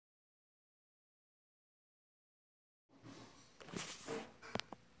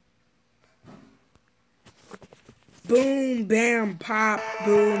Boom, bam, pop,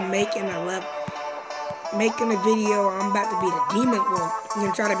 boom, making a video. I'm about to be the demon. Well, I'm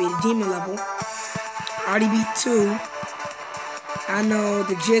gonna try to be the demon level. Already beat 2. I know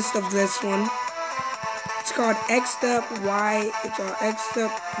the gist of this one. It's called X'd Up Y. It's called X'd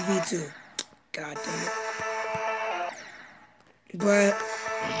Up V2. God damn it. But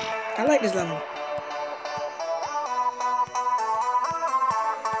I like this level.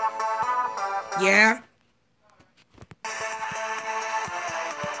 Yeah.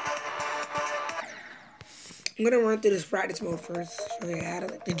 I'm gonna run through this practice mode first. Show you how to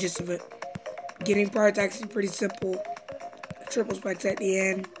like the gist of it. Getting parts actually pretty simple. Triple spikes at the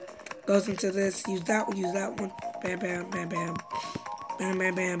end. Goes into this. Use that one. Use that one. Bam, bam, bam, bam. Bam,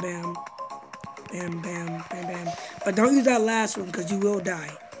 bam, bam, bam. Bam, bam, bam, bam. But don't use that last one because you will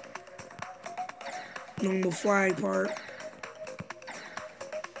die. Normal flying part.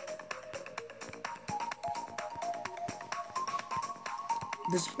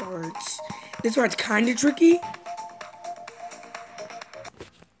 This part's kind of tricky.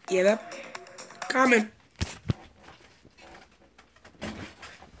 Yeah, that comment.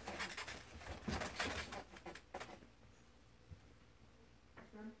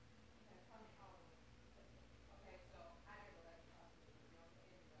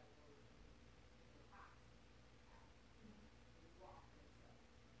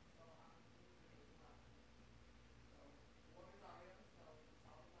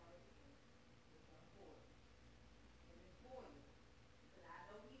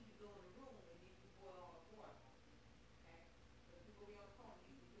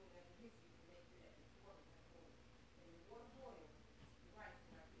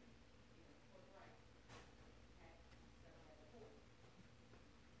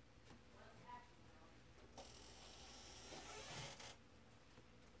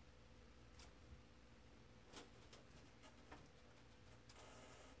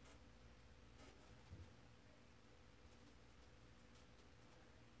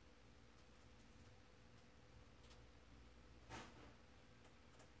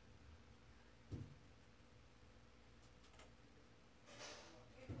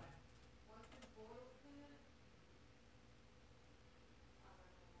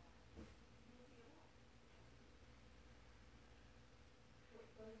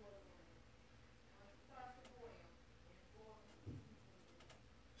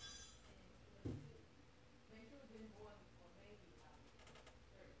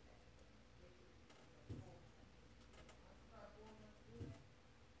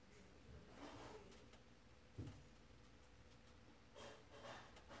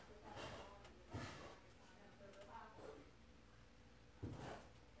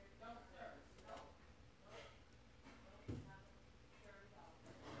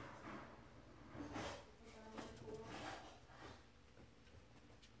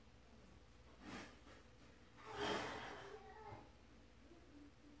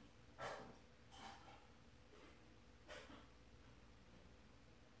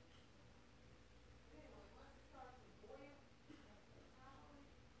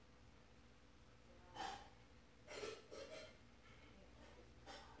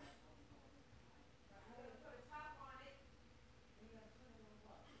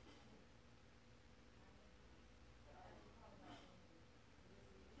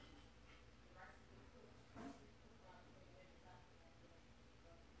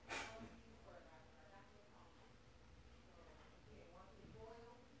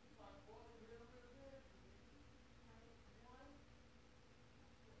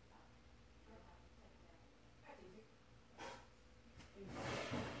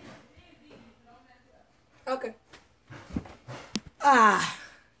 Okay. I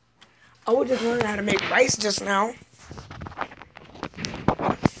was just learning how to make rice just now.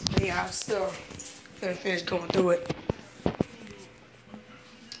 Yeah, I'm still gonna finish going through it.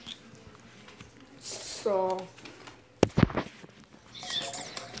 So,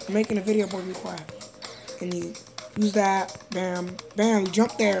 I'm making a video about quiet. And you use that, bam, bam, you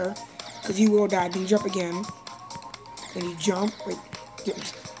jump there, because you will die, then you jump again. Then you jump, wait,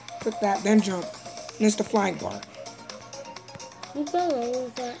 click that, then jump. And it's the flying part. You don't know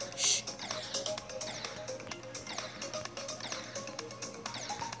that. Shh.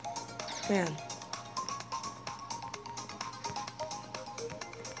 Man.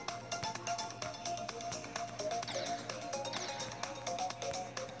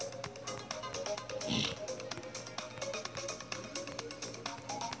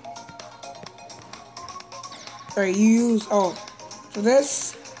 Alright, you use for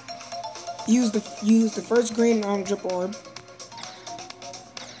this, use the first green drip orb.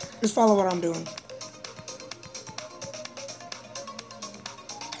 Just follow what I'm doing.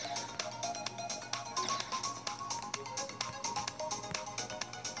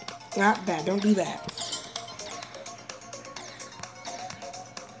 Not that. Don't do that.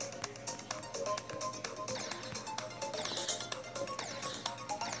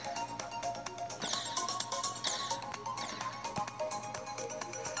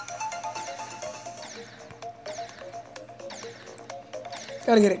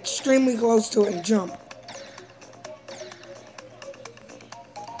 Gotta get extremely close to it and jump.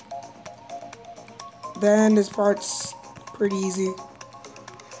 Then this part's pretty easy.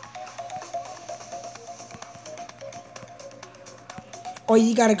 Or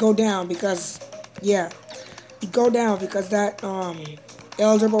you gotta go down because, yeah, you go down because that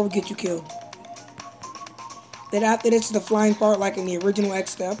L dribble will get you killed. Then after this is the flying part, like in the original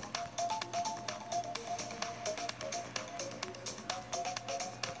X step.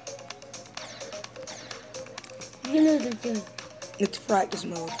 You know the game. It's practice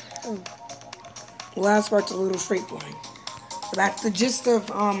mode. Oh. Last part's a little straight flying. So that's the gist of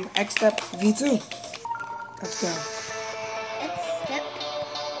X Step V2. Let's go. X step.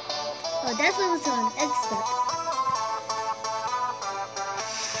 Oh, that's what it's on. X step.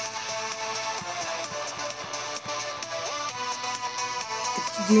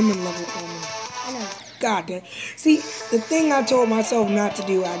 It's demon level coming. I know. God damn. See, the thing I told myself not to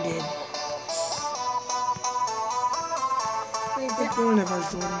do, I did. Wait, is What's that, going on,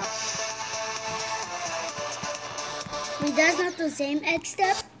 Jordan? wait, that's not the same X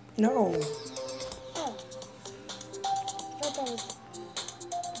step? No. Oh. I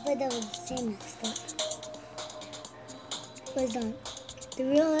thought that was the same X step. But it's not. The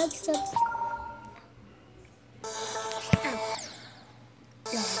real X step. Ow.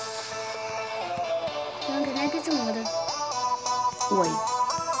 Yeah. John, can I get some water? Wait.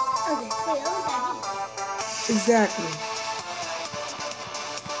 Okay, wait, oh, that Exactly.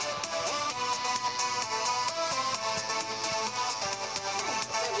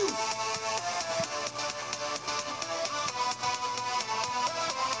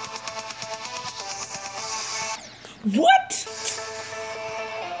 What?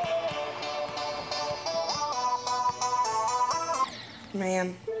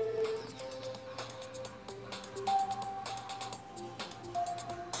 Man.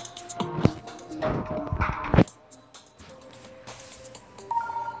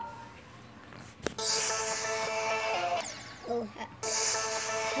 Oh,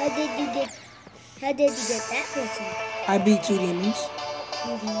 how did you get that person? I beat 2 demons.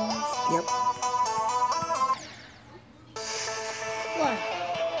 Two demons. Yep. What?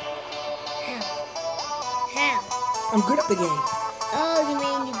 How? I'm good at the game. Oh, you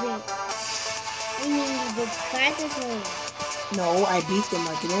mean you did practice mode? No, I beat them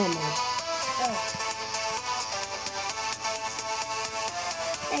like normal. Oh.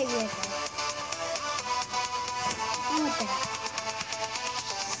 There you go. I want that.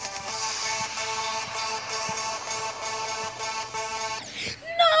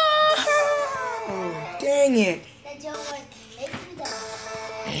 No! Oh, dang it. That don't work. Make you die.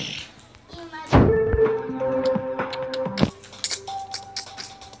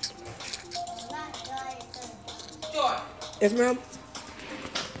 Yes, ma'am?